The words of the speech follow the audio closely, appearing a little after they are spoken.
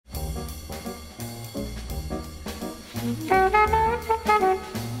Welcome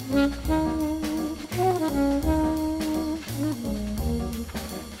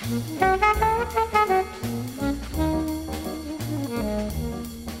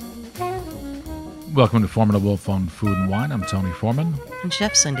to Foreman and Wolf on Food and Wine. I'm Tony Foreman. And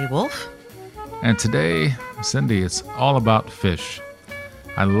Chef Cindy Wolf. And today, Cindy, it's all about fish.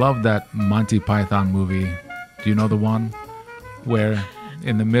 I love that Monty Python movie. Do you know the one where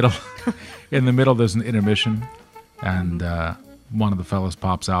in the middle there's an intermission and one of the fellas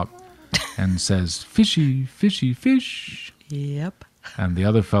pops out and says, "Fishy, fishy, fish." Yep. And the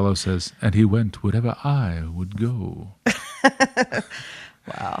other fellow says, "And he went wherever I would go."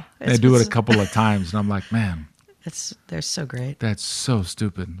 Wow. They do it a couple of times, and I'm like, man. They're so great. That's so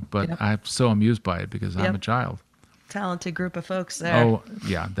stupid, but Yep. I'm so amused by it because I'm a child. Talented group of folks there. Oh,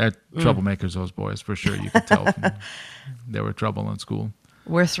 yeah, they're troublemakers, those boys, for sure. You could tell they were trouble in school.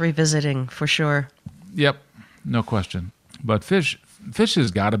 Worth revisiting, for sure. Yep, no question. But fish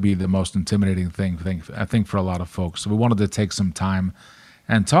has got to be the most intimidating thing, I think, for a lot of folks. So we wanted to take some time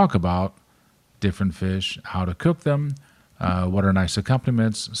and talk about different fish, how to cook them, what are nice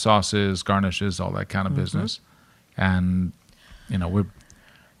accompaniments, sauces, garnishes, all that kind of business. And, you know,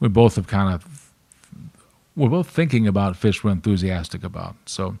 we're both thinking about fish we're enthusiastic about.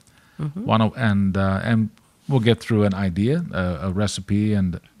 So, and we'll get through an idea, a recipe,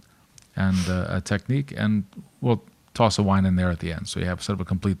 and a technique, and we'll toss a wine in there at the end, so you have sort of a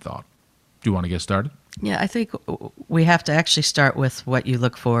complete thought. Do you want to get started? Yeah, I think we have to actually start with what you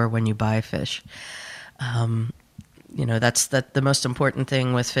look for when you buy fish. That's the most important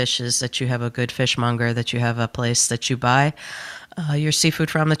thing with fish is that you have a good fishmonger, that you have a place that you buy your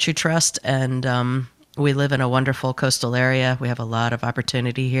seafood from that you trust. And we live in a wonderful coastal area. We have a lot of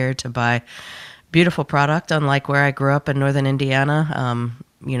opportunity here to buy beautiful product, unlike where I grew up in northern Indiana,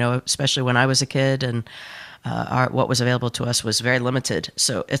 especially when I was a kid, and what was available to us was very limited.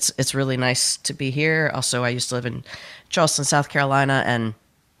 So it's really nice to be here. Also, I used to live in Charleston, South Carolina, and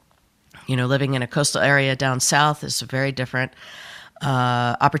living in a coastal area down south is a very different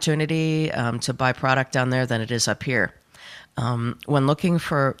opportunity to buy product down there than it is up here. When looking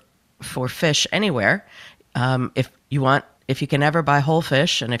for fish anywhere, if you can ever buy whole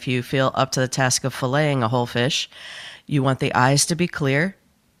fish, and if you feel up to the task of filleting a whole fish, you want the eyes to be clear,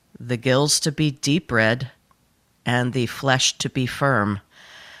 the gills to be deep red, and the flesh to be firm.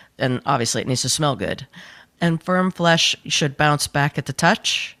 And obviously it needs to smell good. And firm flesh should bounce back at the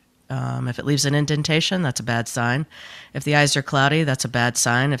touch. If it leaves an indentation, that's a bad sign. If the eyes are cloudy, that's a bad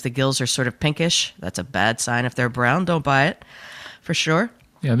sign. If the gills are sort of pinkish, that's a bad sign. If they're brown, don't buy it, for sure.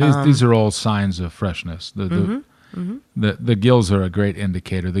 Yeah, these are all signs of freshness. The gills are a great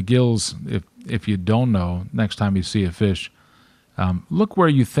indicator. The gills, if you don't know, next time you see a fish, look where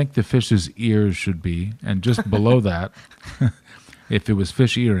you think the fish's ears should be, and just below that, if it was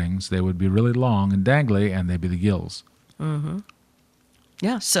fish earrings, they would be really long and dangly, and they'd be the gills. Mm-hmm.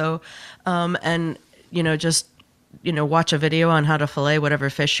 Yeah, so, watch a video on how to fillet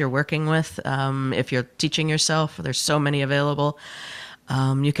whatever fish you're working with. If you're teaching yourself, there's so many available.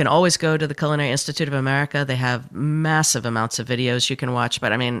 You can always go to the Culinary Institute of America. They have massive amounts of videos you can watch,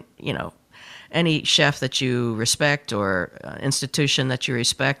 but any chef that you respect or institution that you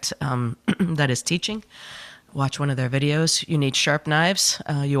respect that is teaching, watch one of their videos. You need sharp knives.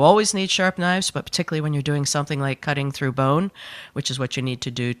 You always need sharp knives, but particularly when you're doing something like cutting through bone, which is what you need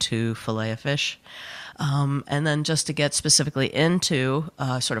to do to fillet a fish. And then just to get specifically into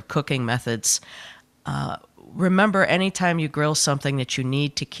sort of cooking methods, remember anytime you grill something that you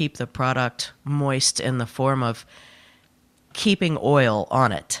need to keep the product moist in the form of keeping oil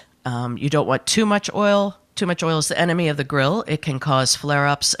on it. You don't want too much oil. Too much oil is the enemy of the grill. It can cause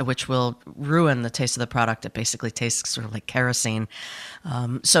flare-ups, which will ruin the taste of the product. It basically tastes sort of like kerosene.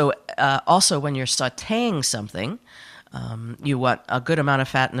 Also, when you're sautéing something, you want a good amount of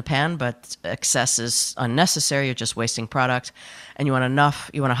fat in the pan, but excess is unnecessary. You're just wasting product. And you want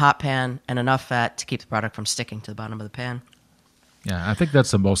a hot pan and enough fat to keep the product from sticking to the bottom of the pan. Yeah, I think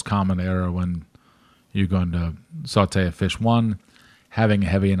that's the most common error when you're going to sauté a fish. One, having a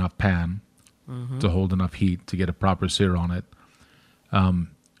heavy enough pan to hold enough heat to get a proper sear on it.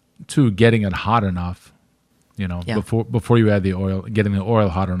 Two, getting it hot enough, before you add the oil, getting the oil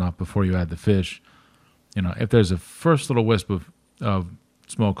hot enough before you add the fish. If there's a first little wisp of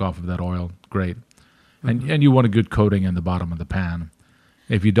smoke off of that oil, great. And you want a good coating in the bottom of the pan.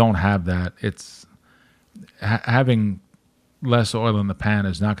 If you don't have that, it's having less oil in the pan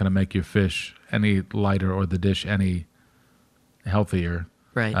is not going to make your fish any lighter or the dish any healthier.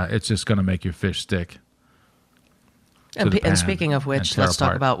 Right. It's just going to make your fish stick. to the pan And speaking of and which, tear let's talk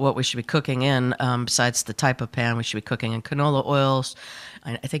apart. about what we should be cooking in. Besides the type of pan, we should be cooking in canola oils.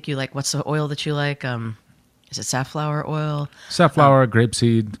 I think you like, what's the oil that you like? Is it safflower oil? Safflower,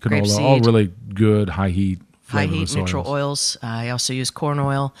 grapeseed, canola, all Grapeseed, really good high heat high heat flavorless neutral oils. I also use corn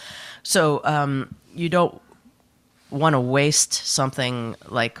oil. So you don't want to waste something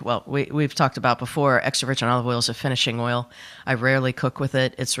like, well, we've talked about before, extra virgin olive oil is a finishing oil. I rarely cook with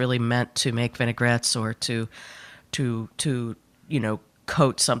it. It's really meant to make vinaigrettes or to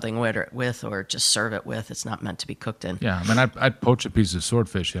coat something with or just serve it with. It's not meant to be cooked in. Yeah, I mean, I'd poach a piece of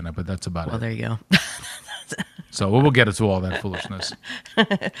swordfish in it, but that's about Well, it. there you go. So we'll get into all that foolishness.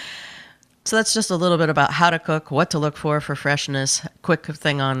 So that's just a little bit about how to cook, what to look for freshness, quick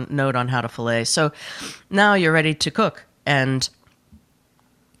note on how to fillet. So now you're ready to cook, and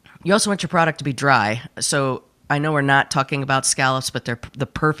you also want your product to be dry. So I know we're not talking about scallops, but they're the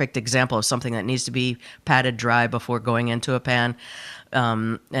perfect example of something that needs to be patted dry before going into a pan.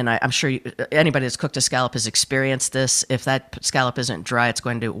 And I'm sure anybody that's cooked a scallop has experienced this. If that scallop isn't dry, it's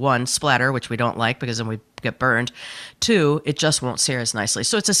going to, one, splatter, which we don't like because then we get burned. Two, it just won't sear as nicely.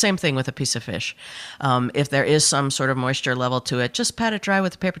 So it's the same thing with a piece of fish. If there is some sort of moisture level to it, just pat it dry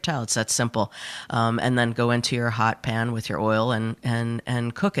with a paper towel. It's that simple. And then go into your hot pan with your oil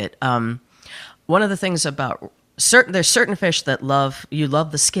and cook it. One of the things about there's certain fish that you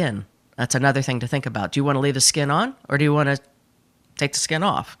love the skin. That's another thing to think about. Do you want to leave the skin on, or do you want to take the skin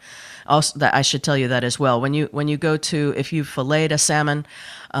off? Also, that I should tell you that as well. When you go to, if you filleted a salmon,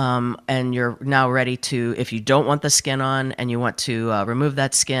 and you're now ready to, if you don't want the skin on and you want to remove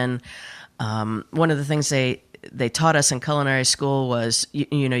that skin, one of the things they taught us in culinary school was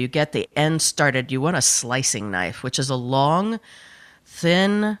you get the end started. You want a slicing knife, which is a long,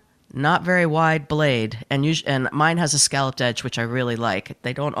 thin, not very wide blade, and mine has a scalloped edge, which I really like.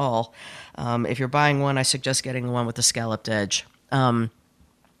 They don't all. If you're buying one, I suggest getting the one with the scalloped edge.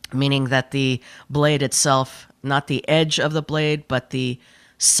 Meaning that the blade itself, not the edge of the blade, but the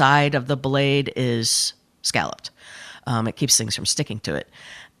side of the blade is scalloped. It keeps things from sticking to it.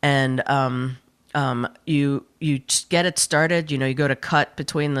 And you just get it started. You go to cut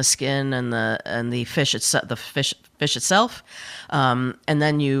between the skin and the fish itself, and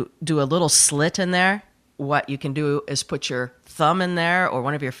then you do a little slit in there. What you can do is put your thumb in there or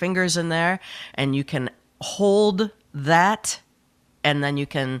one of your fingers in there, and you can hold that. And then you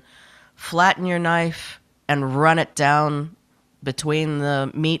can flatten your knife and run it down between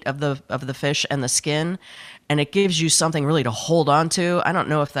the meat of the fish and the skin, and it gives you something really to hold on to. I don't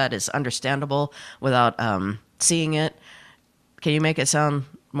know if that is understandable without seeing it. Can you make it sound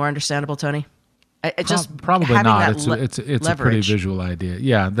more understandable, Tony? Probably not. It's a pretty leverage. visual idea.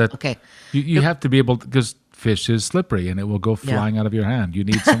 Yeah, that Okay. You have to be able to, because fish is slippery and it will go flying out of your hand. You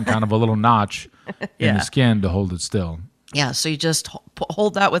need some kind of a little notch in the skin to hold it still. Yeah, so you just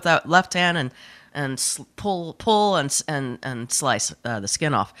hold that with that left hand and pull and slice the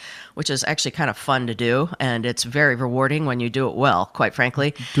skin off, which is actually kind of fun to do, and it's very rewarding when you do it well. Quite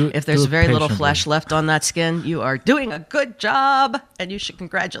frankly, if there's very little flesh left on that skin, you are doing a good job, and you should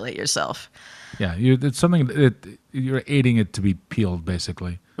congratulate yourself. Yeah, it's something that you're aiding it to be peeled,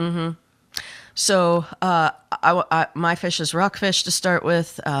 basically. Mm-hmm. So my fish is rockfish to start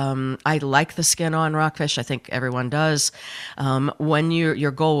with. I like the skin on rockfish. I think everyone does. When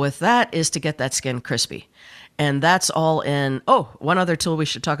your goal with that is to get that skin crispy. And that's all in. Oh, one other tool we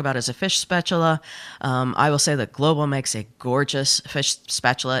should talk about is a fish spatula. I will say that Global makes a gorgeous fish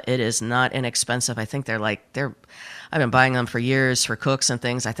spatula. It is not inexpensive. I think they're I've been buying them for years for cooks and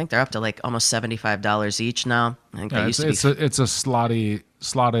things. I think they're up to like almost $75 each now. I think they used to be. It's a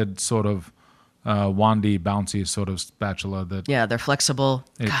slotted sort of wandy, bouncy sort of spatula that. Yeah, they're flexible.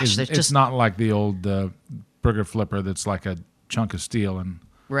 Gosh, it's not like the old burger flipper that's like a chunk of steel and.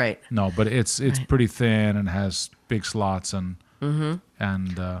 Right. No, but it's pretty thin and has big slots and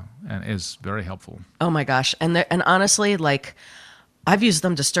is very helpful. Oh my gosh, and honestly, like, I've used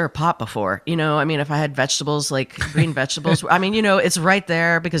them to stir pot before. If I had vegetables, like green vegetables, it's right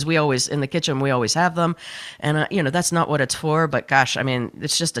there because in the kitchen we always have them, and that's not what it's for. But gosh,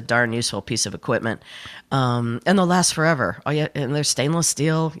 it's just a darn useful piece of equipment, and they'll last forever. Oh yeah, and they're stainless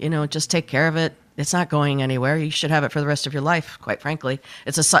steel. Just take care of it. It's not going anywhere. You should have it for the rest of your life, quite frankly.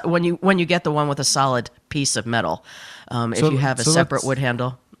 It's when you get the one with a solid piece of metal. If you have a separate wood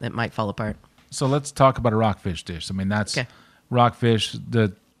handle, it might fall apart. So let's talk about a rockfish dish. That's okay. Rockfish,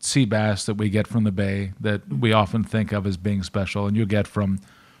 the sea bass that we get from the bay that we often think of as being special, and you get from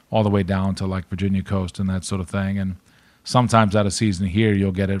all the way down to like Virginia coast and that sort of thing. And sometimes out of season here,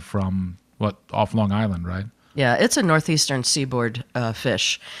 you'll get it from off Long Island, right? Yeah, it's a northeastern seaboard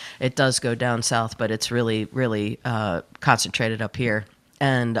fish. It does go down south, but it's really, really concentrated up here.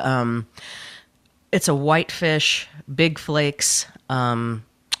 And it's a white fish, big flakes.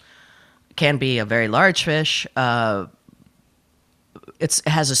 Can be a very large fish. It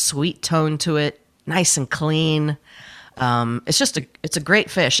has a sweet tone to it, nice and clean. It's a great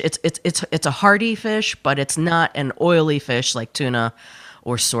fish. It's a hearty fish, but it's not an oily fish like tuna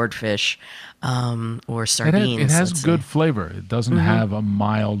or swordfish or sardines. It has good flavor. It doesn't have a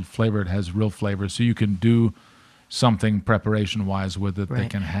mild flavor. It has real flavor. So you can do something preparation wise with it that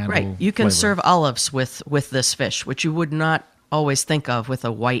can handle. Right. You can serve olives with this fish, which you would not always think of with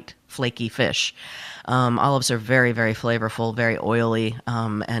a white flaky fish. Olives are very, very flavorful, very oily,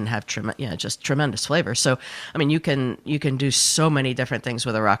 and have just tremendous flavor. So, I mean, you can do so many different things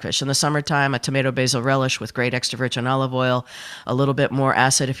with a rockfish. In the summertime, a tomato basil relish with great extra virgin olive oil, a little bit more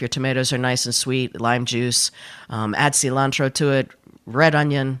acid if your tomatoes are nice and sweet, lime juice, add cilantro to it, red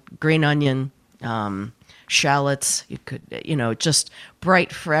onion, green onion, shallots. You could, just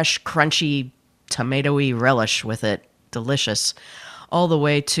bright, fresh, crunchy, tomatoey relish with it. Delicious. All the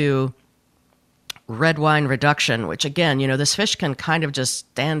way to red wine reduction, which again, this fish can kind of just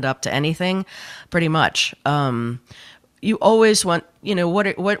stand up to anything pretty much. You always want,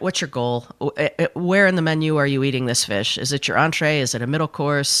 what's your goal? Where in the menu are you eating this fish? Is it your entree? Is it a middle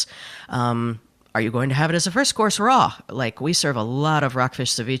course? Are you going to have it as a first course raw? Like, we serve a lot of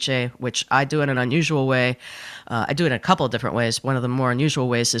rockfish ceviche, which I do in an unusual way. I do it in a couple of different ways. One of the more unusual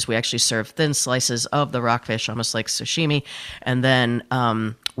ways is we actually serve thin slices of the rockfish, almost like sashimi, and then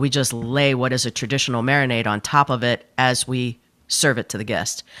we just lay what is a traditional marinade on top of it as we serve it to the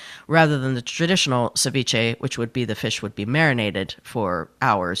guest, rather than the traditional ceviche, which would be the fish would be marinated for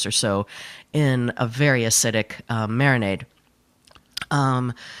hours or so in a very acidic marinade.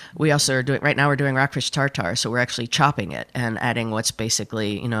 We also are doing, right now we're doing rockfish tartare, so we're actually chopping it and adding what's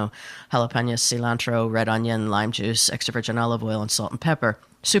basically, jalapenos, cilantro, red onion, lime juice, extra virgin olive oil, and salt and pepper.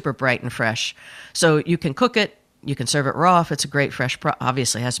 Super bright and fresh. So you can cook it, you can serve it raw if it's a great fresh,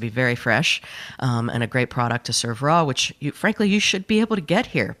 obviously it has to be very fresh, and a great product to serve raw, which frankly you should be able to get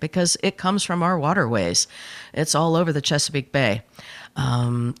here because it comes from our waterways. It's all over the Chesapeake Bay.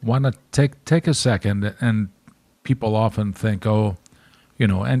 Want to take a second, and people often think,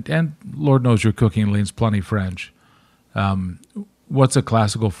 and Lord knows your cooking leans plenty French. What's a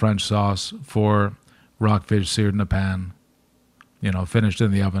classical French sauce for rockfish seared in a pan, finished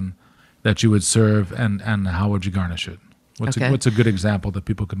in the oven, that you would serve, and how would you garnish it? What's a good example that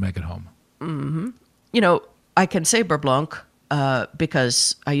people could make at home? Mm-hmm. I can say beurre blanc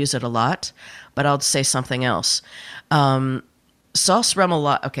because I use it a lot, but I'll say something else. Sauce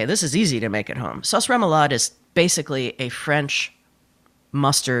remoulade. Okay, this is easy to make at home. Sauce remoulade is basically a French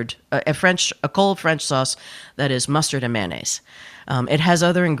mustard, a cold French sauce that is mustard and mayonnaise. It has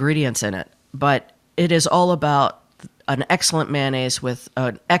other ingredients in it, but it is all about an excellent mayonnaise with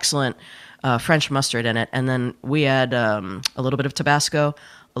an excellent French mustard in it, and then we add a little bit of Tabasco,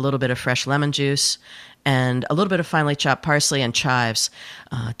 a little bit of fresh lemon juice, and a little bit of finely chopped parsley and chives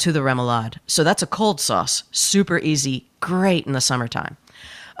to the remoulade. So that's a cold sauce, super easy, great in the summertime.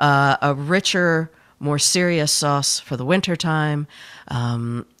 A richer, more serious sauce for the wintertime.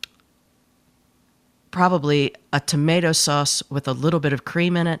 Probably a tomato sauce with a little bit of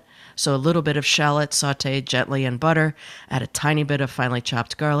cream in it. So a little bit of shallot sauteed gently in butter. Add a tiny bit of finely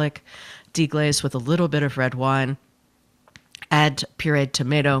chopped garlic. Deglaze with a little bit of red wine. Add pureed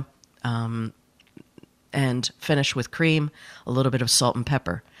tomato. And finish with cream, a little bit of salt and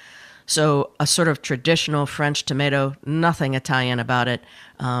pepper. So a sort of traditional French tomato, nothing Italian about it,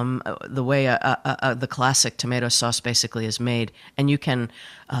 the way the classic tomato sauce basically is made. And you can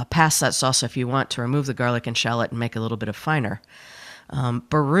pass that sauce if you want to remove the garlic and shallot and make it a little bit of finer.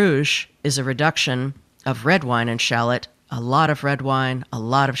 Beurre rouge is a reduction of red wine and shallot, a lot of red wine, a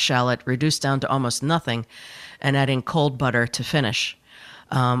lot of shallot, reduced down to almost nothing, and adding cold butter to finish.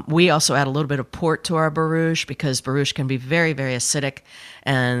 We also add a little bit of port to our beurre rouge because beurre rouge can be very, very acidic,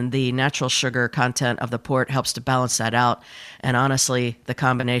 and the natural sugar content of the port helps to balance that out. And honestly, the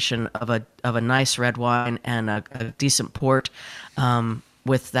combination of a nice red wine and a decent port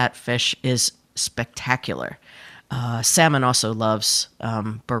with that fish is spectacular. Salmon also loves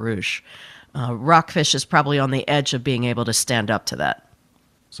beurre rouge. Rockfish is probably on the edge of being able to stand up to that.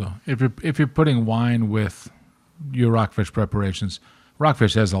 So if you're putting wine with your rockfish preparations,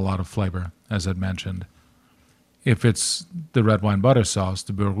 rockfish has a lot of flavor, as I'd mentioned. If it's the red wine butter sauce,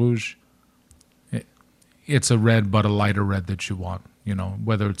 the beurre rouge, it's a red but a lighter red that you want.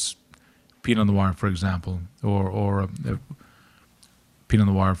 Whether it's Pinot Noir, for example, or Pinot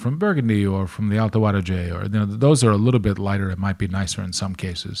Noir from Burgundy or from the Alto Adige, or those are a little bit lighter. It might be nicer in some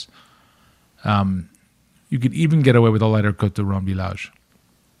cases. You could even get away with a lighter Côte de Rhone Village.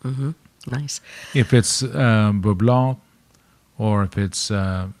 Mm-hmm. Nice. If it's Beurre Blanc, or if it's...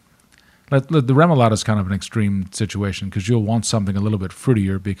 the remoulade is kind of an extreme situation because you'll want something a little bit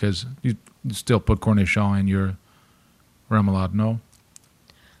fruitier because you still put cornichon in your remoulade, no?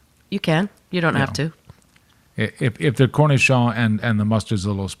 You can. You don't have to. If the cornichon and the mustard's a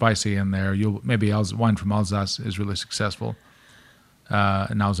little spicy in there, maybe wine from Alsace is really successful.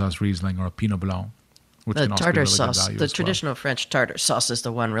 An Alsace Riesling or a Pinot Blanc, which The can also be tartar really good sauce, value the as well. traditional French tartar sauce is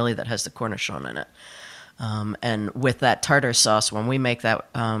the one really that has the cornichon in it. And with that tartar sauce, when we make that,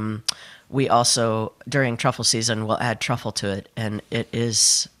 we also, during truffle season, will add truffle to it. And it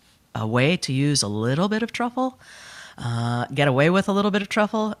is a way to use a little bit of truffle, get away with a little bit of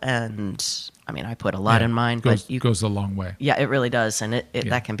truffle. And, I mean, I put a lot in mine. Goes a long way. Yeah, it really does. And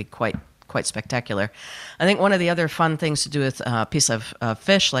that can be quite spectacular. I think one of the other fun things to do with a piece of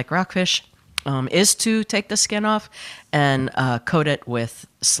fish, like rockfish, is to take the skin off and coat it with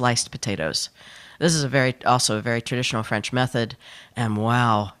sliced potatoes. This is also a very traditional French method, and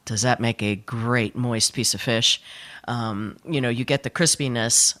wow, does that make a great moist piece of fish. You get the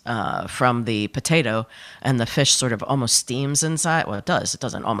crispiness from the potato, and the fish sort of almost steams inside. Well, it does. It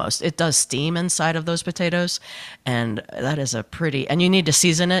doesn't almost. It does steam inside of those potatoes, and that is and you need to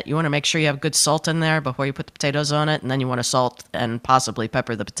season it. You want to make sure you have good salt in there before you put the potatoes on it, and then you want to salt and possibly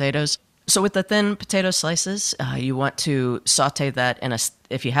pepper the potatoes. So with the thin potato slices, you want to saute that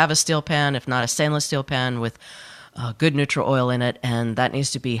if you have a steel pan, if not a stainless steel pan with good neutral oil in it, and that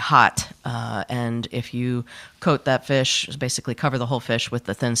needs to be hot. And if you coat that fish, basically cover the whole fish with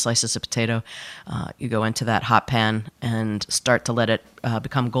the thin slices of potato, you go into that hot pan and start to let it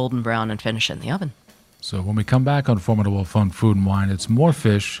become golden brown and finish in the oven. So when we come back on Formidable Fun Food and Wine, it's more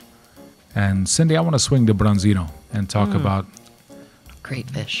fish. And Cindy, I want to swing to Bronzino and talk about great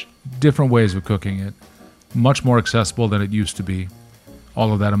fish. Different ways of cooking it, much more accessible than it used to be.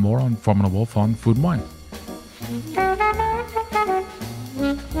 All of that and more on Formidable Fun Food and Wine.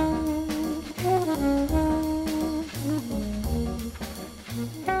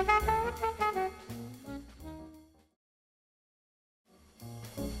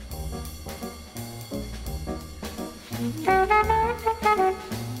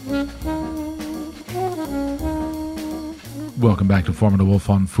 Welcome back to Formidable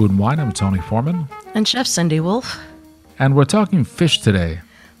Fun Food and Wine. I'm Tony Foreman. And Chef Cindy Wolf. And we're talking fish today.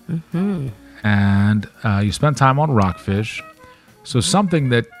 Mm-hmm. And you spent time on rockfish. So something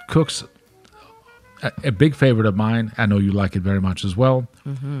that cooks, a big favorite of mine, I know you like it very much as well,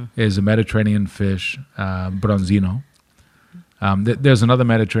 is a Mediterranean fish, bronzino. There's another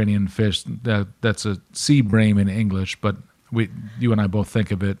Mediterranean fish that's a sea bream in English, but you and I both think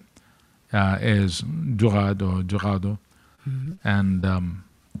of it as dorado or dorado. Mm-hmm. And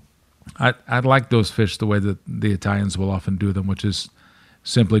I like those fish the way that the Italians will often do them, which is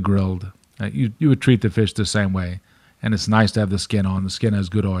simply grilled. You would treat the fish the same way, and it's nice to have the skin on. The skin has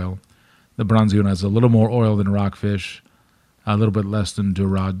good oil. The bronzino has a little more oil than rockfish, a little bit less than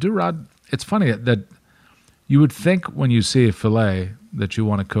dorade. Dorade, it's funny that you would think when you see a fillet that you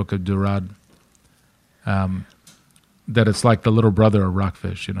want to cook a dorade, that it's like the little brother of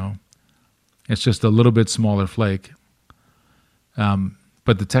rockfish, It's just a little bit smaller flake.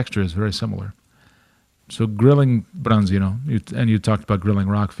 But the texture is very similar. So grilling bronzino, and you talked about grilling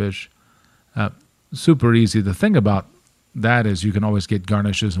rockfish, super easy. The thing about that is you can always get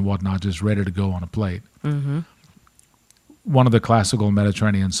garnishes and whatnot just ready to go on a plate. Mm-hmm. One of the classical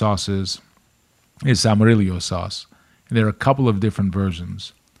Mediterranean sauces is Amarillo sauce. And there are a couple of different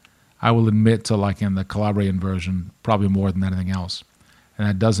versions. I will admit to liking the Calabrian version probably more than anything else. And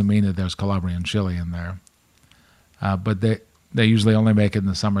that doesn't mean that there's Calabrian chili in there. But they usually only make it in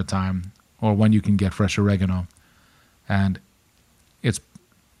the summertime or when you can get fresh oregano. And it's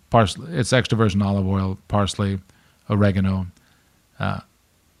extra virgin olive oil, parsley, oregano,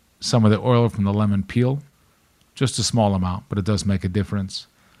 some of the oil from the lemon peel, just a small amount, but it does make a difference.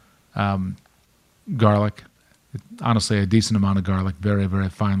 Garlic, honestly, a decent amount of garlic, very, very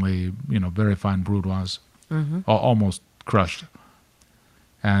finely, very fine brunoise, almost crushed.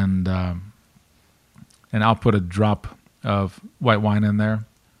 And I'll put a drop of white wine in there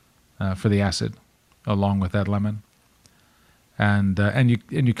for the acid, along with that lemon, and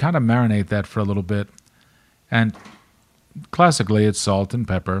you kind of marinate that for a little bit. And classically, it's salt and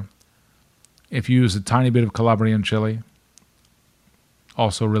pepper. If you use a tiny bit of Calabrian chili,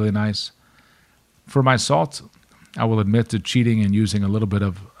 also really nice. For my salt, I will admit to cheating and using a little bit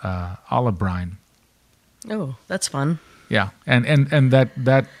of olive brine. Oh, that's fun. Yeah, and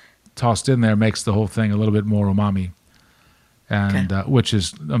that tossed in there makes the whole thing a little bit more umami, and which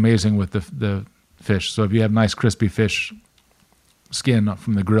is amazing with the fish. So if you have nice crispy fish skin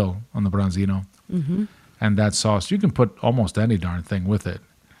from the grill on the branzino, and that sauce, you can put almost any darn thing with it.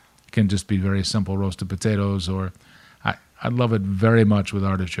 It can just be very simple roasted potatoes, or I love it very much with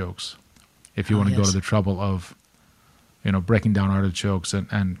artichokes. If you want to go to the trouble of, breaking down artichokes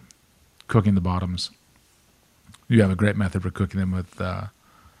and cooking the bottoms, you have a great method for cooking them with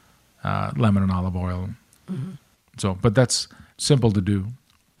lemon and olive oil. So, but that's simple to do,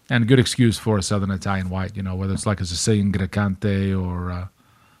 and a good excuse for a Southern Italian white. Whether it's like a Sicilian Grecante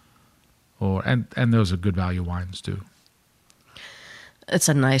and those are good value wines too. It's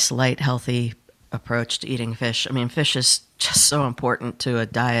a nice, light, healthy approach to eating fish. I mean, fish is just so important to a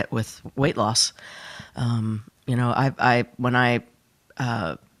diet with weight loss. When I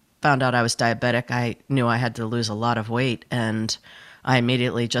found out I was diabetic, I knew I had to lose a lot of weight, and I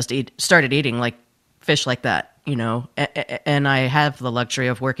immediately just started eating like fish like that, and I have the luxury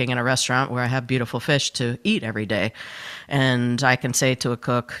of working in a restaurant where I have beautiful fish to eat every day. And I can say to a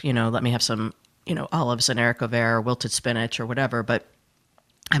cook, let me have some, olives and haricot vert or wilted spinach or whatever. But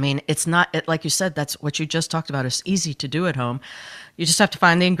I mean, it's not, like you said, that's what you just talked about. It's easy to do at home. You just have to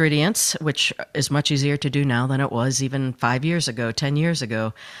find the ingredients, which is much easier to do now than it was even 5 years ago, 10 years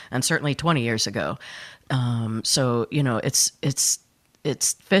ago, and certainly 20 years ago. So,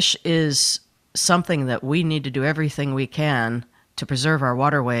 it's fish is something that we need to do everything we can to preserve our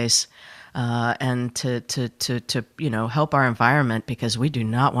waterways, and to help our environment, because we do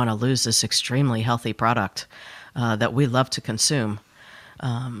not want to lose this extremely healthy product that we love to consume.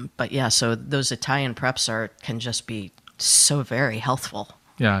 But yeah, so those Italian preps can just be so very healthful.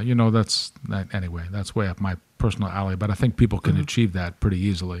 Yeah, anyway, that's way up my personal alley, but I think people can achieve that pretty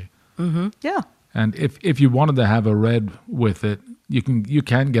easily. Yeah. And if you wanted to have a red with it, you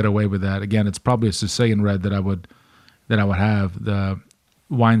can get away with that. Again, it's probably a Sicilian red that I would have. The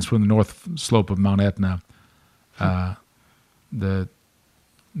wines from the north slope of Mount Etna, the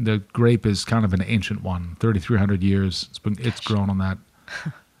grape is kind of an ancient one, 3,300 years. It's grown on that.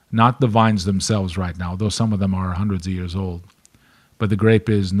 Not the vines themselves right now, though some of them are hundreds of years old. But the grape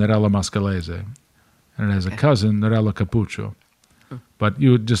is Nerello Mascalese, and it has a cousin, Nerello Capuccio. But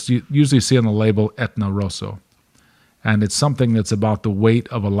you usually see on the label Etna Rosso. And it's something that's about the weight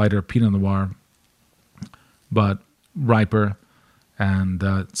of a lighter Pinot Noir, but riper, and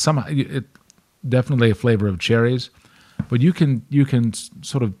somehow it definitely a flavor of cherries. But you can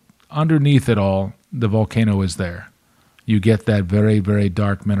sort of, underneath it all, the volcano is there. You get that very, very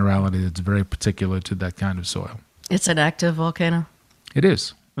dark minerality that's very particular to that kind of soil. It's an active volcano? It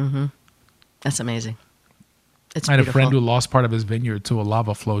is. That's amazing. It's I had beautiful. A friend who lost part of his vineyard to a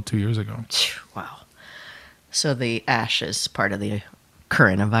lava flow 2 years ago. Wow. So the ash is part of the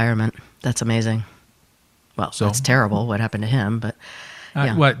current environment. That's amazing. Well, that's terrible what happened to him, but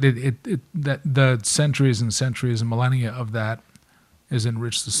yeah. The centuries and centuries and millennia of that has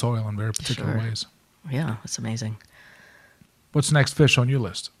enriched the soil in very particular ways. Yeah, that's amazing. What's the next fish on your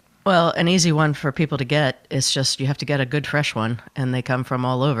list? Well, an easy one for people to get is just you have to get a good fresh one, and they come from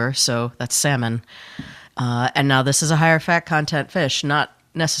all over, so that's salmon. And now this is a higher fat content fish, not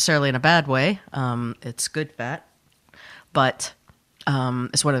necessarily in a bad way. It's good fat, but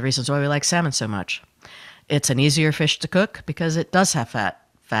it's one of the reasons why we like salmon so much. It's an easier fish to cook because it does have fat.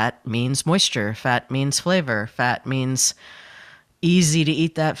 Fat means moisture. Fat means flavor. Fat means easy to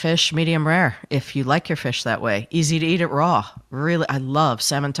eat that fish medium rare if you like your fish that way. Easy to eat it raw. Really, I love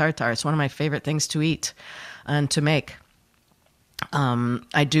salmon tartare. It's one of my favorite things to eat and to make.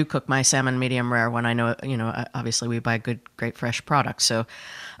 I do cook my salmon medium rare when I know, obviously we buy great fresh products. So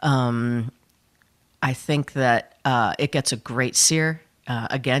I think that it gets a great sear.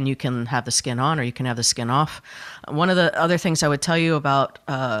 Again, you can have the skin on or you can have the skin off. One of the other things I would tell you about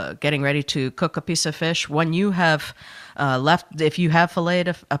getting ready to cook a piece of fish, when you have if you have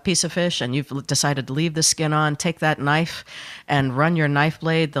filleted a piece of fish and you've decided to leave the skin on, take that knife and run your knife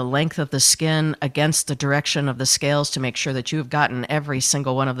blade the length of the skin against the direction of the scales to make sure that you've gotten every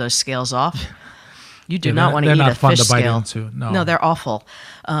single one of those scales off. You do not want to eat a fish scale. No, they're awful.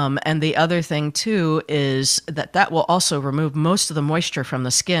 And the other thing, too, is that will also remove most of the moisture from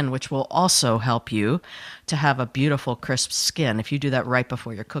the skin, which will also help you to have a beautiful, crisp skin if you do that right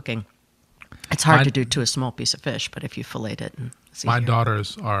before you're cooking. It's hard to do to a small piece of fish, but if you fillet it, it's easier. My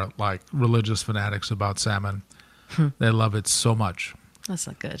daughters are like religious fanatics about salmon. They love it so much. That's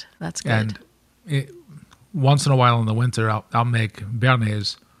not good. That's good. And once in a while in the winter, I'll make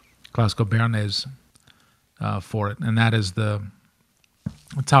béarnaise, classical béarnaise, for it, and that is the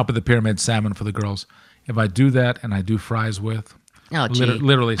top of the pyramid salmon for the girls. If I do that and I do fries with, Oh, gee.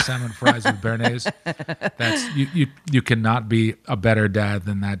 literally salmon fries with béarnaise, that's you cannot be a better dad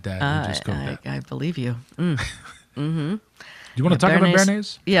than that dad who just cooked that. I believe you. Do you want to talk about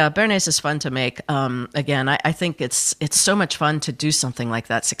béarnaise? Yeah, béarnaise is fun to make. Again, I think it's so much fun to do something like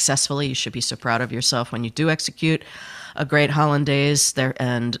that successfully. You should be so proud of yourself when you do execute a great hollandaise.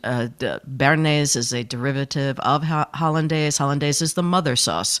 The béarnaise is a derivative of hollandaise. Hollandaise is the mother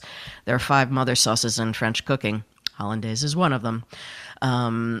sauce. There are 5 mother sauces in French cooking. Hollandaise is one of them.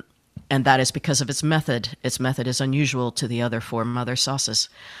 And that is because of its method. Its method is unusual to the other 4 mother sauces.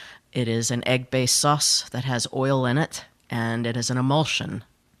 It is an egg-based sauce that has oil in it, and it is an emulsion.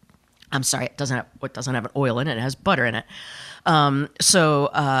 I'm sorry, it doesn't have an oil in it. It has butter in it.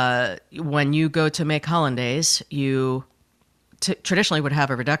 So when you go to make hollandaise, you traditionally would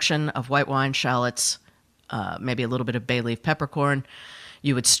have a reduction of white wine, shallots, maybe a little bit of bay leaf peppercorn.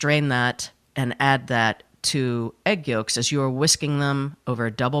 You would strain that and add that to egg yolks as you are whisking them over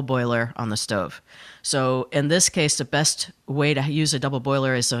a double boiler on the stove. So in this case, the best way to use a double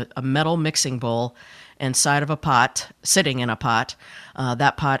boiler is a metal mixing bowl inside of a pot, sitting in a pot.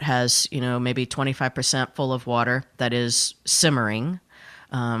 That pot has, maybe 25% full of water that is simmering.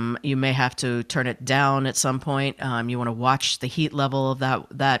 You may have to turn it down at some point. You want to watch the heat level of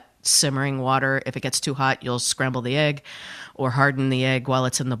that simmering water. If it gets too hot, you'll scramble the egg or harden the egg while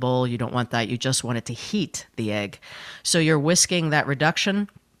it's in the bowl. You don't want that. You just want it to heat the egg. So you're whisking that reduction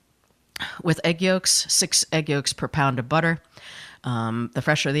with egg yolks, 6 egg yolks per pound of butter. The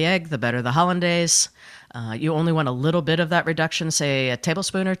fresher the egg, the better the hollandaise. You only want a little bit of that reduction, say a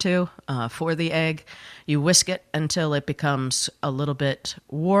tablespoon or 2 for the egg. You whisk it until it becomes a little bit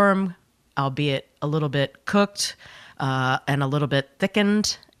warm, albeit a little bit cooked and a little bit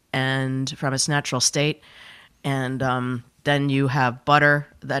thickened and from its natural state. And then you have butter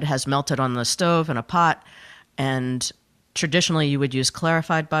that has melted on the stove in a pot. And traditionally you would use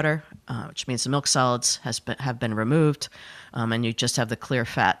clarified butter, which means the milk solids have been removed, and you just have the clear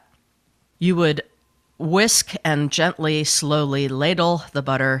fat. You would whisk and gently, slowly ladle the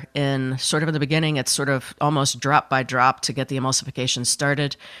butter in. Sort of in the beginning, it's sort of almost drop by drop to get the emulsification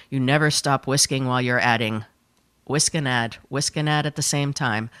started. You never stop whisking while you're adding. Whisk and add at the same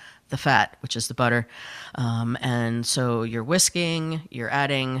time the fat, which is the butter. And so you're whisking, you're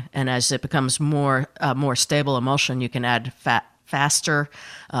adding, and as it becomes more stable emulsion, you can add fat faster,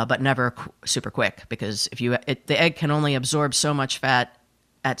 but never super quick, because the egg can only absorb so much fat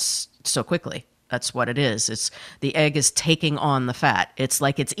so quickly. That's what it is. The egg is taking on the fat. It's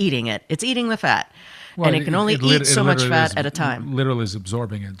like it's eating it. It's eating the fat. Well, and it can only eat so much fat at a time. Literally is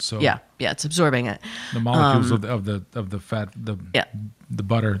absorbing it. So yeah, it's absorbing it. The molecules of the fat, the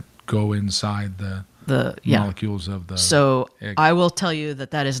butter go inside the molecules of the egg. I will tell you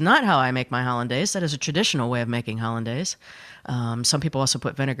that is not how I make my hollandaise. That is a traditional way of making hollandaise. Some people also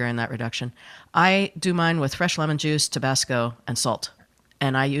put vinegar in that reduction. I do mine with fresh lemon juice, Tabasco, and salt.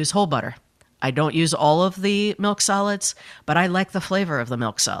 And I use whole butter. I don't use all of the milk solids, but I like the flavor of the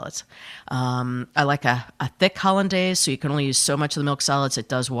milk solids. I like a thick hollandaise, so you can only use so much of the milk solids. It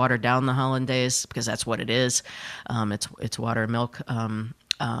does water down the hollandaise because that's what it is. It's water and milk.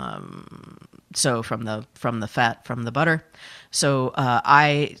 So from the fat from the butter. So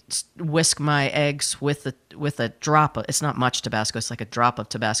I whisk my eggs with a drop of, it's not much Tabasco, it's like a drop of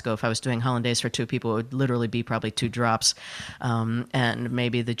Tabasco. If I was doing hollandaise for 2 people, it would literally be probably 2 drops. And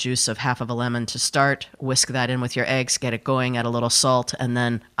maybe the juice of half of a lemon to start. Whisk that in with your eggs, get it going, add a little salt, and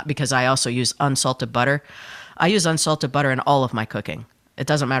then, because I also use unsalted butter, I use unsalted butter in all of my cooking. It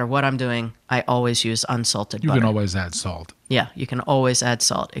doesn't matter what I'm doing, I always use unsalted butter. You can always add salt. Yeah, you can always add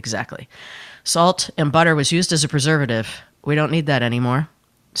salt, exactly. Salt and butter was used as a preservative. We don't need that anymore,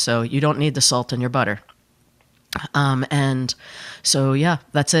 so you don't need the salt in your butter. And so, yeah,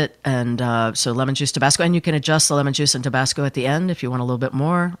 that's it. And so lemon juice, Tabasco, and you can adjust the lemon juice and Tabasco at the end if you want a little bit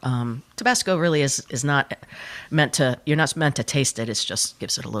more. Tabasco really is not meant to, you're not meant to taste it. It just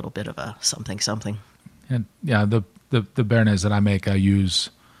gives it a little bit of a something. And yeah, the béarnaise that I make, I use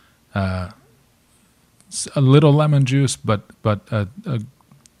a little lemon juice, but a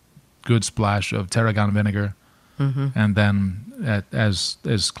good splash of tarragon vinegar. Mm-hmm. And then, as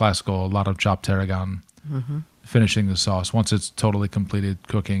is classical, a lot of chopped tarragon, finishing the sauce. Once it's totally completed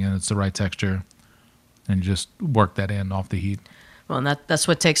cooking and it's the right texture, and just work that in off the heat. Well, and that's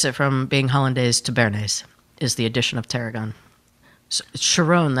what takes it from being hollandaise to béarnaise, is the addition of tarragon. So it's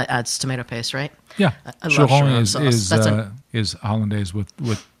Chiron that adds tomato paste, right? Yeah, I love Chiron sauce. is hollandaise with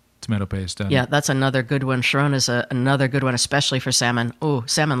tomato paste. And yeah, that's another good one. Chiron is another good one, especially for salmon. Oh,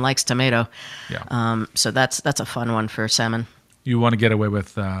 salmon likes tomato. Yeah. So that's a fun one for salmon. you want to get away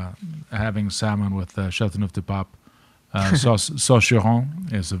with having salmon with Chateauneuf du Pape. Sauce Chiron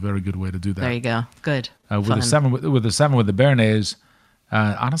is a very good way to do that. There you go. Good. With the salmon with the Béarnaise,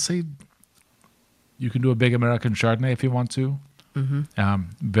 honestly, you can do a big American Chardonnay if you want to. Mm-hmm.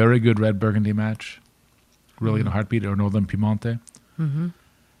 Very good red Burgundy match, really in a heartbeat, or Northern Piemonte. Mm-hmm.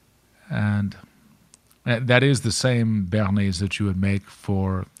 And that is the same Béarnaise that you would make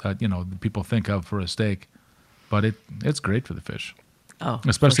for the people think of for a steak, but it's great for the fish. Oh,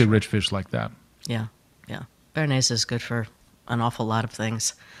 especially rich fish like that. Yeah. Béarnaise is good for an awful lot of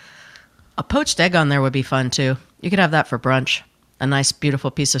things. A poached egg on there would be fun, too. You could have that for brunch. A nice, beautiful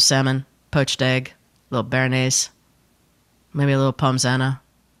piece of salmon, poached egg, a little Béarnaise, maybe a little Pomzana,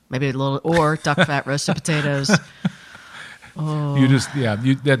 or duck fat roasted potatoes. Oh.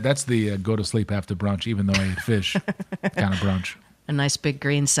 That's the go to sleep after brunch, even though I ate fish kind of brunch. A nice big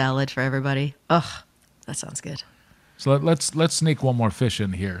green salad for everybody. Ugh, that sounds good. So let's sneak one more fish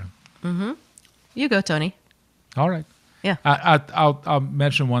in here. Mm-hmm. You go, Tony. All right. Yeah. I'll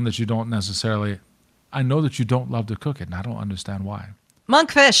mention one that you don't necessarily. I know that you don't love to cook it, and I don't understand why.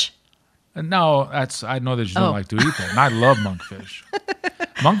 Monkfish. No, I know that you don't like to eat that, and I love monkfish.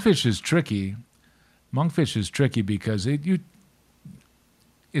 Monkfish is tricky. Monkfish is tricky because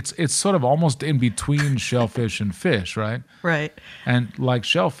it's sort of almost in between shellfish and fish, right? Right. And like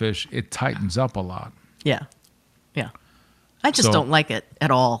shellfish, it tightens up a lot. Yeah. I just don't like it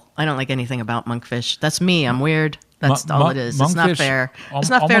at all. I don't like anything about monkfish. That's me. I'm weird. That's all it is. It's not fair. It's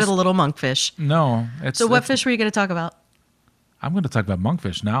not fair to the little monkfish. No. So what fish were you going to talk about? I'm going to talk about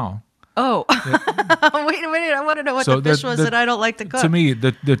monkfish now. Oh. Wait a minute. I want to know what the fish was that I don't like to cook. To me,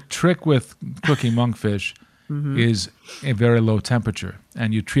 the trick with cooking monkfish is a very low temperature.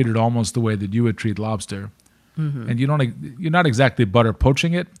 And you treat it almost the way that you would treat lobster. Mm-hmm. And you're not exactly butter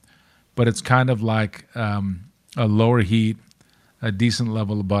poaching it, but it's kind of like a lower heat, a decent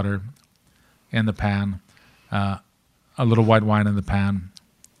level of butter in the pan, a little white wine in the pan,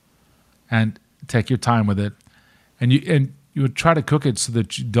 and take your time with it. And you would try to cook it so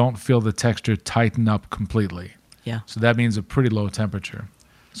that you don't feel the texture tighten up completely. Yeah. So that means a pretty low temperature.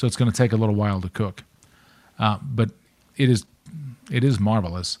 So it's going to take a little while to cook. But it is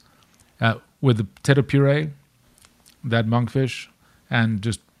marvelous. With the potato puree, that monkfish, and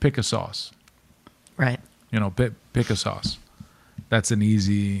just pick a sauce. Right. Pick a sauce. That's an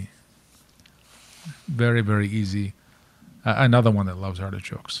easy, very, very easy. Another one that loves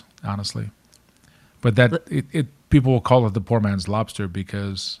artichokes, honestly. But people will call it the poor man's lobster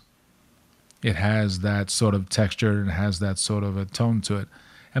because it has that sort of texture and has that sort of a tone to it.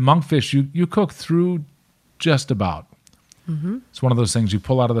 And monkfish, you cook through just about. Mm-hmm. It's one of those things you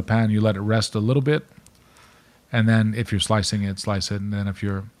pull out of the pan, you let it rest a little bit, and then if you're slicing it, slice it, and then if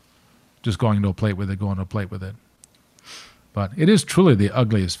you're just going to a plate with it, go on to a plate with it. But it is truly the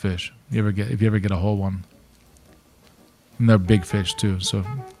ugliest fish if you ever get a whole one. And they're big fish too. So,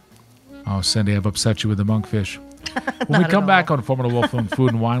 Cindy, I've upset you with the monkfish. When we come back on Formula Wolf on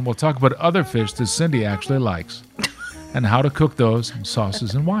Food and Wine, we'll talk about other fish that Cindy actually likes and how to cook those in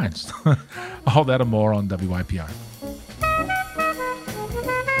sauces and wines. All that and more on WIPR.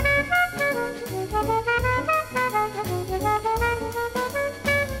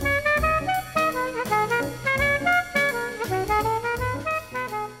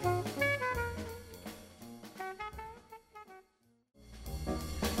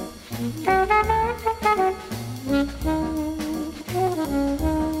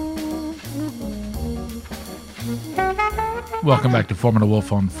 Welcome back to Foreman and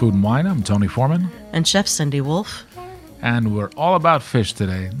Wolf on Food and Wine. I'm Tony Foreman. And Chef Cindy Wolf. And we're all about fish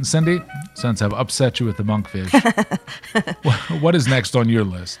today. And Cindy, since I've upset you with the monkfish, what is next on your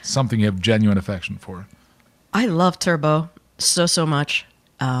list? Something you have genuine affection for? I love turbot so much.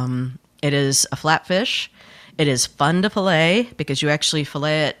 It is a flat fish. It is fun to fillet because you actually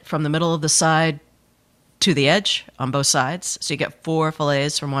fillet it from the middle of the side to the edge on both sides. So you get 4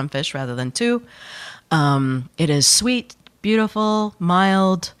 fillets from one fish rather than 2. It is sweet, beautiful,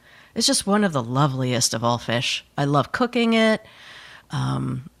 mild. It's just one of the loveliest of all fish. I love cooking it.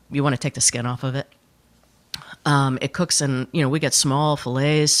 You want to take the skin off of it. It cooks in, we get small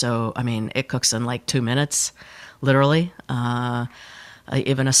fillets, so, it cooks in like 2 minutes, literally.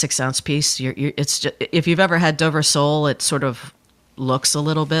 Even a 6-ounce piece. It's just, if you've ever had Dover sole, it sort of looks a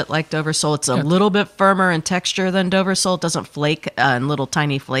little bit like Dover sole. It's a little bit firmer in texture than Dover sole. It doesn't flake in little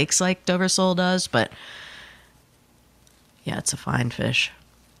tiny flakes like Dover sole does, but yeah, it's a fine fish.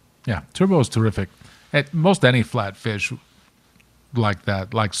 Yeah, turbot is terrific. Most any flat fish like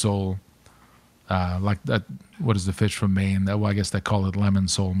that, like sole, like that. What is the fish from Maine? Well, I guess they call it lemon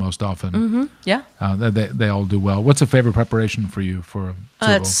sole most often. Mm-hmm. Yeah. They all do well. What's a favorite preparation for you for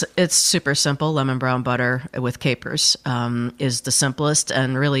turbot? It's super simple. Lemon brown butter with capers is the simplest,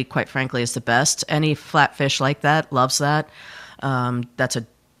 and really, quite frankly, is the best. Any flat fish like that loves that. That's a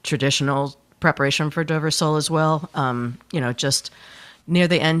traditional preparation for Dover sole as well. Just near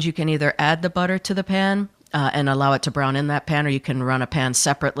the end, you can either add the butter to the pan and allow it to brown in that pan, or you can run a pan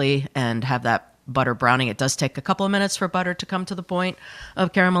separately and have that butter browning. It does take a couple of minutes for butter to come to the point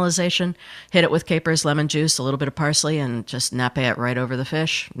of caramelization. Hit it with capers, lemon juice, a little bit of parsley, and just nappe it right over the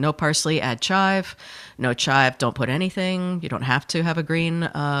fish. No parsley, add chive. No chive, don't put anything. You don't have to have a green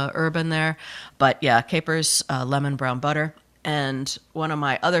herb in there. But yeah, capers, lemon, brown butter. And one of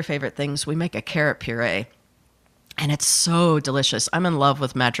my other favorite things, we make a carrot puree. And it's so delicious. I'm in love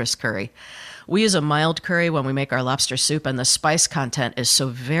with Madras curry. We use a mild curry when we make our lobster soup, and the spice content is so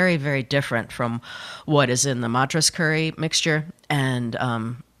very, very different from what is in the Madras curry mixture. And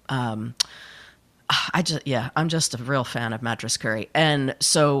I'm just a real fan of Madras curry. And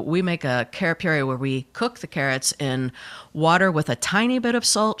so we make a carrot puree where we cook the carrots in water with a tiny bit of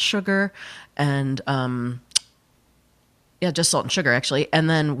salt, sugar, and just salt and sugar actually. And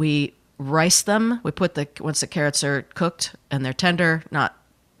then we rice them. We put once the carrots are cooked and they're tender, not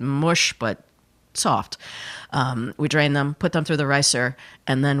mush, but soft. We drain them, put them through the ricer,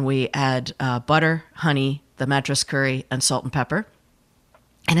 and then we add butter, honey, the Madras curry, and salt and pepper.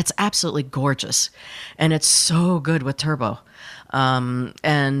 And it's absolutely gorgeous. And it's so good with turbot.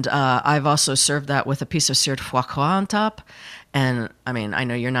 And I've also served that with a piece of seared foie gras on top. And I mean, I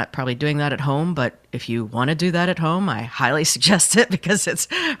know you're not probably doing that at home, but if you want to do that at home, I highly suggest it because it's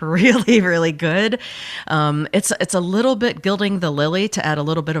really, really good. It's a little bit gilding the lily to add a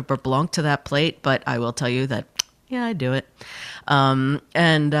little bit of beurre blanc to that plate, but I will tell you that, yeah, I do it. But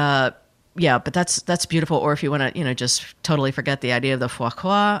that's beautiful. Or if you want to, just totally forget the idea of the foie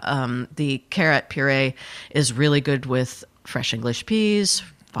gras, the carrot puree is really good with fresh English peas,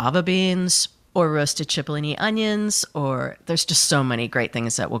 fava beans, or roasted cipollini onions, or there's just so many great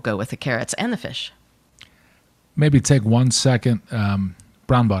things that will go with the carrots and the fish. Maybe take 1 second.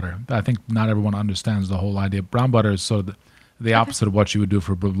 Brown butter. I think not everyone understands the whole idea. Brown butter is sort of the opposite of what you would do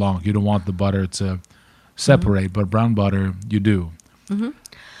for beurre blanc. You don't want the butter to separate, but brown butter, you do. Mm-hmm.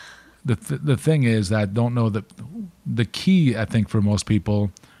 The thing is that I don't know that the key, I think, for most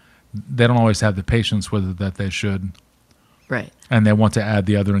people, they don't always have the patience with it that they should. Right. And they want to add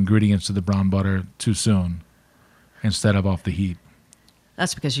the other ingredients to the brown butter too soon instead of off the heat.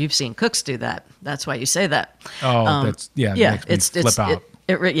 That's because you've seen cooks do that. That's why you say that. Oh, it makes me flip out.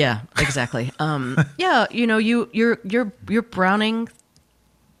 Yeah, exactly. You're browning.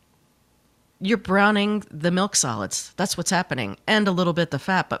 You're browning the milk solids. That's what's happening, and a little bit the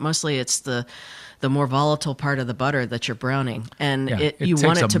fat, but mostly it's the more volatile part of the butter that you're browning, and you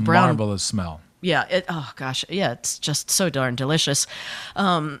want it to brown. Marvelous smell. Yeah. It's just so darn delicious.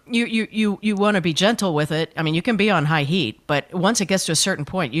 You want to be gentle with it. I mean, you can be on high heat, but once it gets to a certain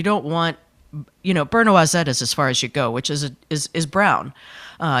point, you don't want, beurre noisette is as far as you go, which is brown.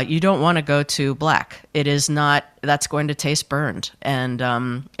 You don't want to go to black. It is not. That's going to taste burned.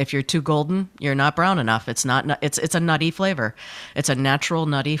 And if you're too golden, you're not brown enough. It's not. It's a nutty flavor. It's a natural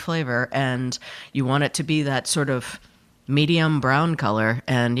nutty flavor, and you want it to be that sort of medium brown color.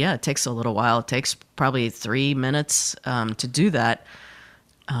 And yeah, it takes a little while. It takes probably 3 minutes to do that.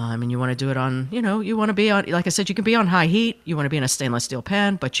 You want to do it on, you want to be on, like I said, you can be on high heat. You want to be in a stainless steel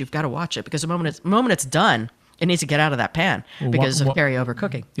pan, but you've got to watch it because the moment it's done, it needs to get out of that pan because of carry over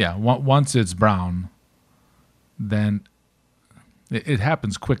cooking. Yeah, once it's brown, then it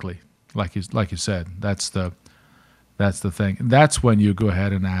happens quickly. Like you said, that's the thing. That's when you go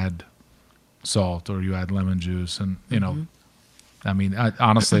ahead and add salt or you add lemon juice, and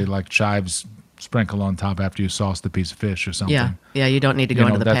honestly, like chives, sprinkle on top after you sauce the piece of fish or something. Yeah. You don't need to go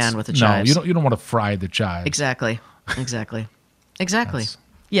into the pan with the chives. No, you don't want to fry the chives. Exactly.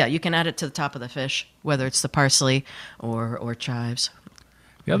 Yeah, you can add it to the top of the fish, whether it's the parsley or chives.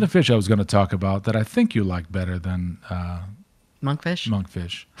 The other fish I was going to talk about that I think you like better than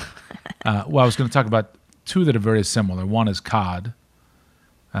monkfish. I was going to talk about two that are very similar. One is cod.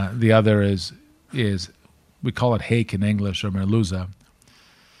 The other is we call it hake in English, or merluza.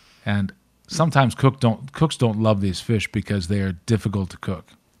 And sometimes cooks don't love these fish because they are difficult to cook.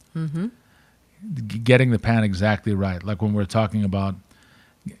 Mm-hmm. Getting the pan exactly right, like when we're talking about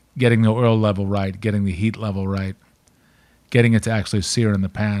getting the oil level right, getting the heat level right, getting it to actually sear in the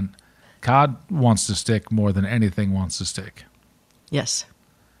pan. Cod wants to stick more than anything wants to stick. Yes.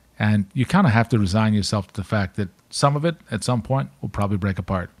 And you kind of have to resign yourself to the fact that some of it, at some point, will probably break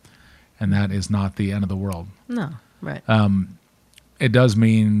apart. and that is not the end of the world. No, right. It does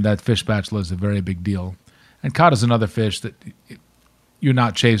mean that fish spatula is a very big deal. And cod is another fish that you're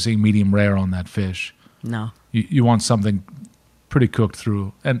not chasing medium rare on that fish. No. You want something pretty cooked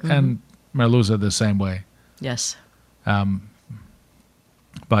through. And merluza the same way. Yes.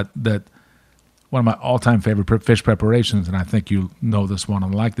 But that one of my all-time favorite fish preparations, and I think you know this one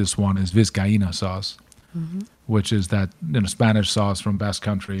and like this one, is Vizcaína sauce, which is that Spanish sauce from Basque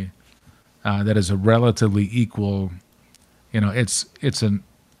Country that is a relatively equal, it's an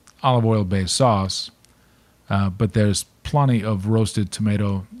olive oil-based sauce, but there's plenty of roasted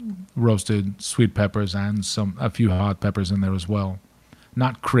tomato, roasted sweet peppers, and a few hot peppers in there as well.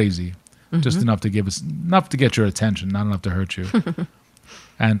 Not crazy, just enough to get your attention, not enough to hurt you.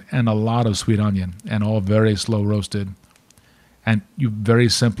 And a lot of sweet onion, and all very slow roasted. And you very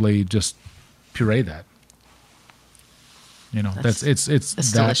simply just puree that. It's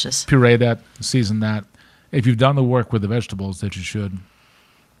that, delicious. Puree that, season that. If you've done the work with the vegetables that you should, and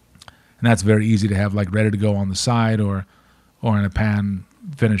that's very easy to have, like ready to go on the side or in a pan,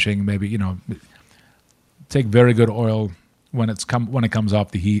 finishing maybe. Take very good oil when it comes off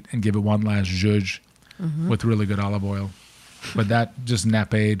the heat, and give it one last zhuzh with really good olive oil. But that just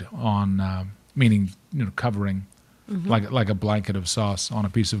napped on, meaning covering, like a blanket of sauce on a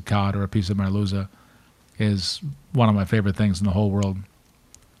piece of cod or a piece of merluza, is one of my favorite things in the whole world.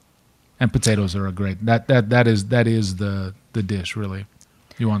 And potatoes are a great. That is the dish really.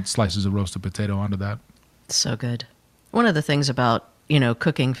 You want slices of roasted potato onto that. So good. One of the things about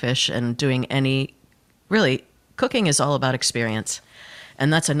cooking fish and doing cooking is all about experience.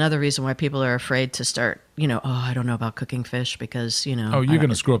 And that's another reason why people are afraid to start, I don't know about cooking fish because, Oh, you're going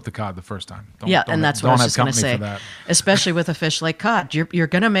to screw up the cod the first time. And that's what I was just going to say. Especially with a fish like cod. You're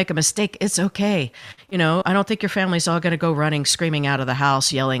going to make a mistake. It's okay. I don't think your family's all going to go running, screaming out of the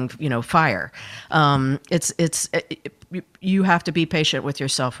house, yelling, fire. You have to be patient with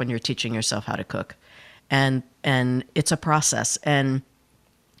yourself when you're teaching yourself how to cook. And it's a process. And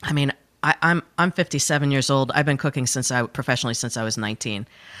I mean, I'm 57 years old. I've been cooking professionally since I was 19.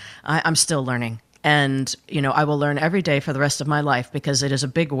 I'm still learning, and I will learn every day for the rest of my life because it is a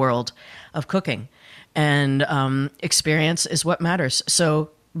big world of cooking, and experience is what matters. So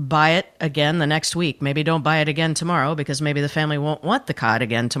buy it again the next week. Maybe don't buy it again tomorrow because maybe the family won't want the cod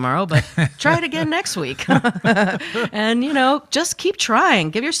again tomorrow. But try it again next week, and just keep trying.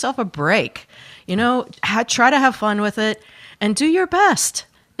 Give yourself a break. Try to have fun with it, and do your best.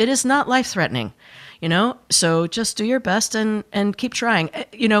 It is not life-threatening, so just do your best and keep trying.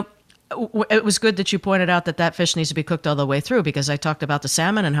 It was good that you pointed out that fish needs to be cooked all the way through because I talked about the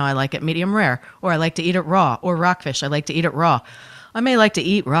salmon and how I like it medium rare, or I like to eat it raw, or rockfish, I like to eat it raw. I may like to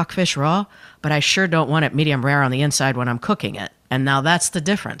eat rockfish raw, but I sure don't want it medium rare on the inside when I'm cooking it. And now that's the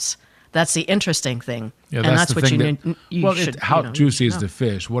difference. That's the interesting thing. Yeah, and that's what you should. How juicy is the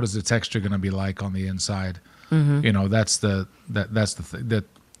fish? What is the texture going to be like on the inside? That's the thing that.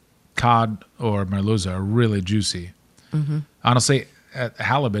 Cod or merluza are really juicy. Honestly,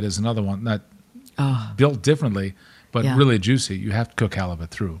 halibut is another one that built differently, but really juicy. You have to cook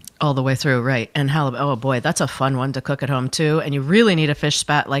halibut through. All the way through, right. And halibut, oh boy, that's a fun one to cook at home too. And you really need a fish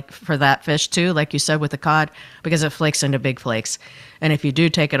spat for that fish too, like you said with the cod, because it flakes into big flakes. And if you do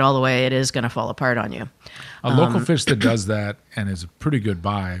take it all the way, it is going to fall apart on you. A local fish that does that and is a pretty good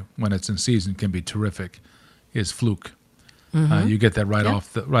buy when it's in season, can be terrific, is fluke. You get that right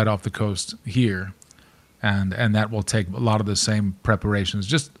off the coast here, and that will take a lot of the same preparations,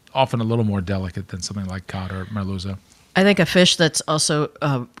 just often a little more delicate than something like cod or merluza. I think a fish that's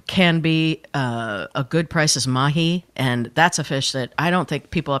also can be a good price is mahi, and that's a fish that I don't think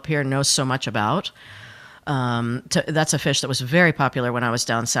people up here know so much about. That's a fish that was very popular when I was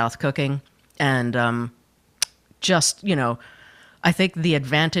down south cooking, and I think the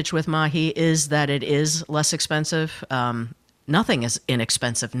advantage with mahi is that it is less expensive. Nothing is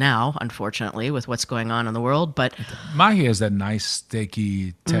inexpensive now, unfortunately, with what's going on in the world. But mahi has that nice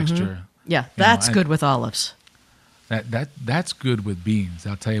steaky texture. Yeah, that's good with olives. That's good with beans.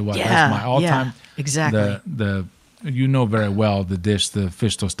 I'll tell you what. Yeah, that's my all-time. Yeah, exactly. Very well the dish, the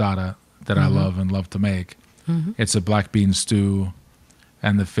fish tostada that I love to make. It's a black bean stew,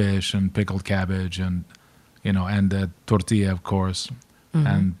 and the fish and pickled cabbage and the tortilla, of course.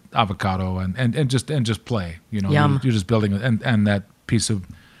 And avocado and just play. Yum. You're just building it and that piece of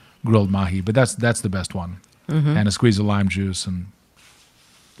grilled mahi. But that's the best one. And a squeeze of lime juice and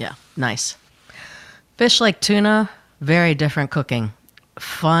nice. Fish like tuna, very different cooking.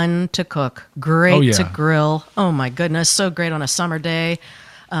 Fun to cook, great to grill. Oh my goodness, so great on a summer day.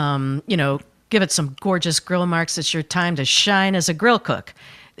 Give it some gorgeous grill marks. It's your time to shine as a grill cook.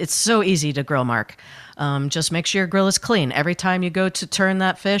 It's so easy to grill mark. Just make sure your grill is clean. Every time you go to turn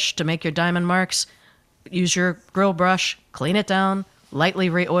that fish to make your diamond marks, use your grill brush, clean it down, lightly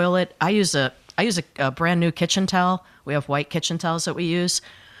re-oil it. I use a brand new kitchen towel. We have white kitchen towels that we use.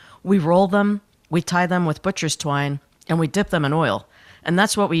 We roll them, we tie them with butcher's twine, and we dip them in oil. And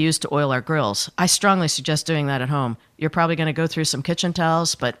that's what we use to oil our grills. I strongly suggest doing that at home. You're probably going to go through some kitchen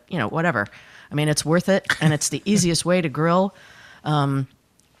towels, but, whatever. I mean, it's worth it, and it's the easiest way to grill.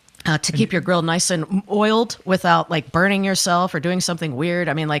 To keep your grill nice and oiled without like burning yourself or doing something weird.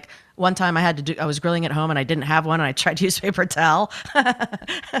 I mean, like one time I was grilling at home and I didn't have one and I tried to use paper towel.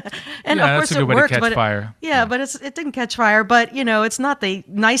 And yeah, of course that's a good it way worked, to catch but fire. But it didn't catch fire. But it's not the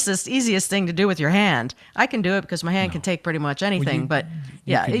nicest, easiest thing to do with your hand. I can do it because my hand can take pretty much anything.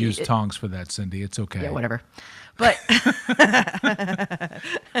 You can use tongs for that, Cindy. It's okay. Yeah, whatever. But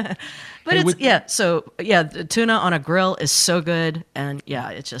the tuna on a grill is so good, and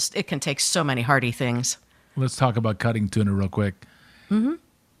it can take so many hearty things. Let's talk about cutting tuna real quick. Mm-hmm.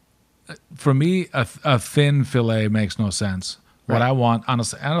 For me, a thin fillet makes no sense. Right. What I want,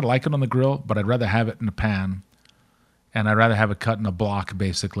 honestly, I don't like it on the grill, but I'd rather have it in a pan, and I'd rather have it cut in a block,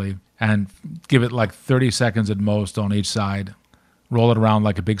 basically, and give it like 30 seconds at most on each side, roll it around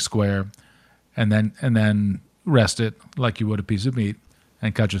like a big square, and then rest it like you would a piece of meat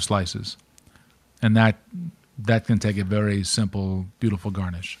and cut your slices. And that can take a very simple, beautiful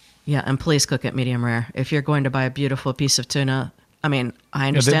garnish. Yeah, and please cook it medium rare. If you're going to buy a beautiful piece of tuna, I mean, I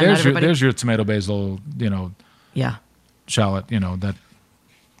understand not everybody... There's your tomato basil, shallot, that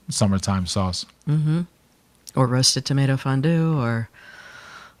summertime sauce. Mm-hmm. Or roasted tomato fondue, or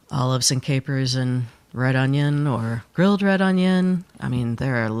olives and capers and red onion, or grilled red onion. I mean,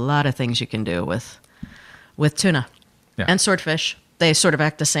 there are a lot of things you can do with tuna. Yeah. And swordfish. They sort of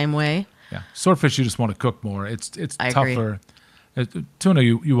act the same way. Yeah, swordfish you just want to cook more. It's tougher. Tuna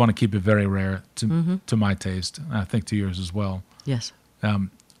you want to keep it very rare to my taste. I think to yours as well. Yes.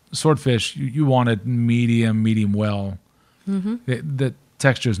 Swordfish you want it medium well. Mm-hmm. The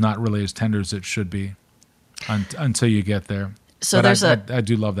texture is not really as tender as it should be until you get there. So but I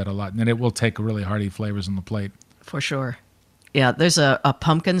do love that a lot, and it will take really hearty flavors on the plate. For sure. Yeah, there's a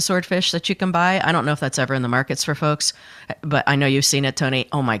pumpkin swordfish that you can buy. I don't know if that's ever in the markets for folks, but I know you've seen it, Tony.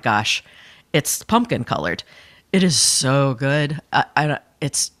 Oh my gosh, it's pumpkin colored. It is so good.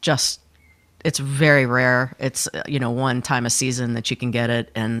 It's very rare. It's one time a season that you can get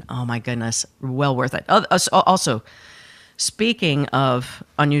it, and oh my goodness, well worth it. Also, speaking of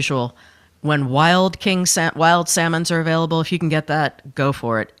unusual, when wild salmons are available, if you can get that, go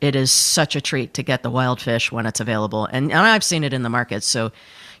for it. It is such a treat to get the wild fish when it's available. And I've seen it in the market, so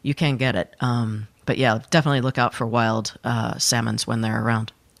you can get it. But yeah, definitely look out for wild salmons when they're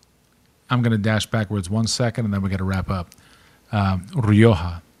around. I'm going to dash backwards 1 second, and then we got to wrap up.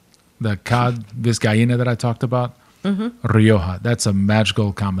 Rioja, the cod vizcaína that I talked about, Rioja, that's a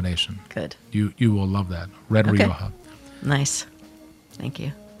magical combination. Good. You will love that. Red Rioja. Nice. Thank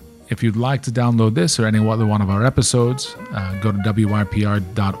you. If you'd like to download this or any other one of our episodes, go to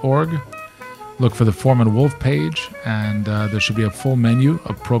wypr.org, look for the Foreman Wolf page, and there should be a full menu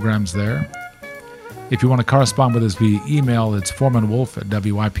of programs there. If you want to correspond with us via email, it's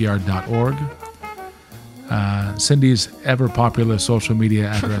foremanwolf@wypr.org. Cindy's ever-popular social media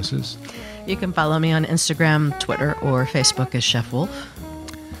addresses. You can follow me on Instagram, Twitter, or Facebook as Chef Wolf.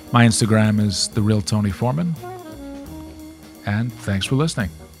 My Instagram is The Real Tony Foreman. And thanks for listening.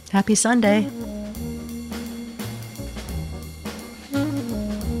 Happy Sunday.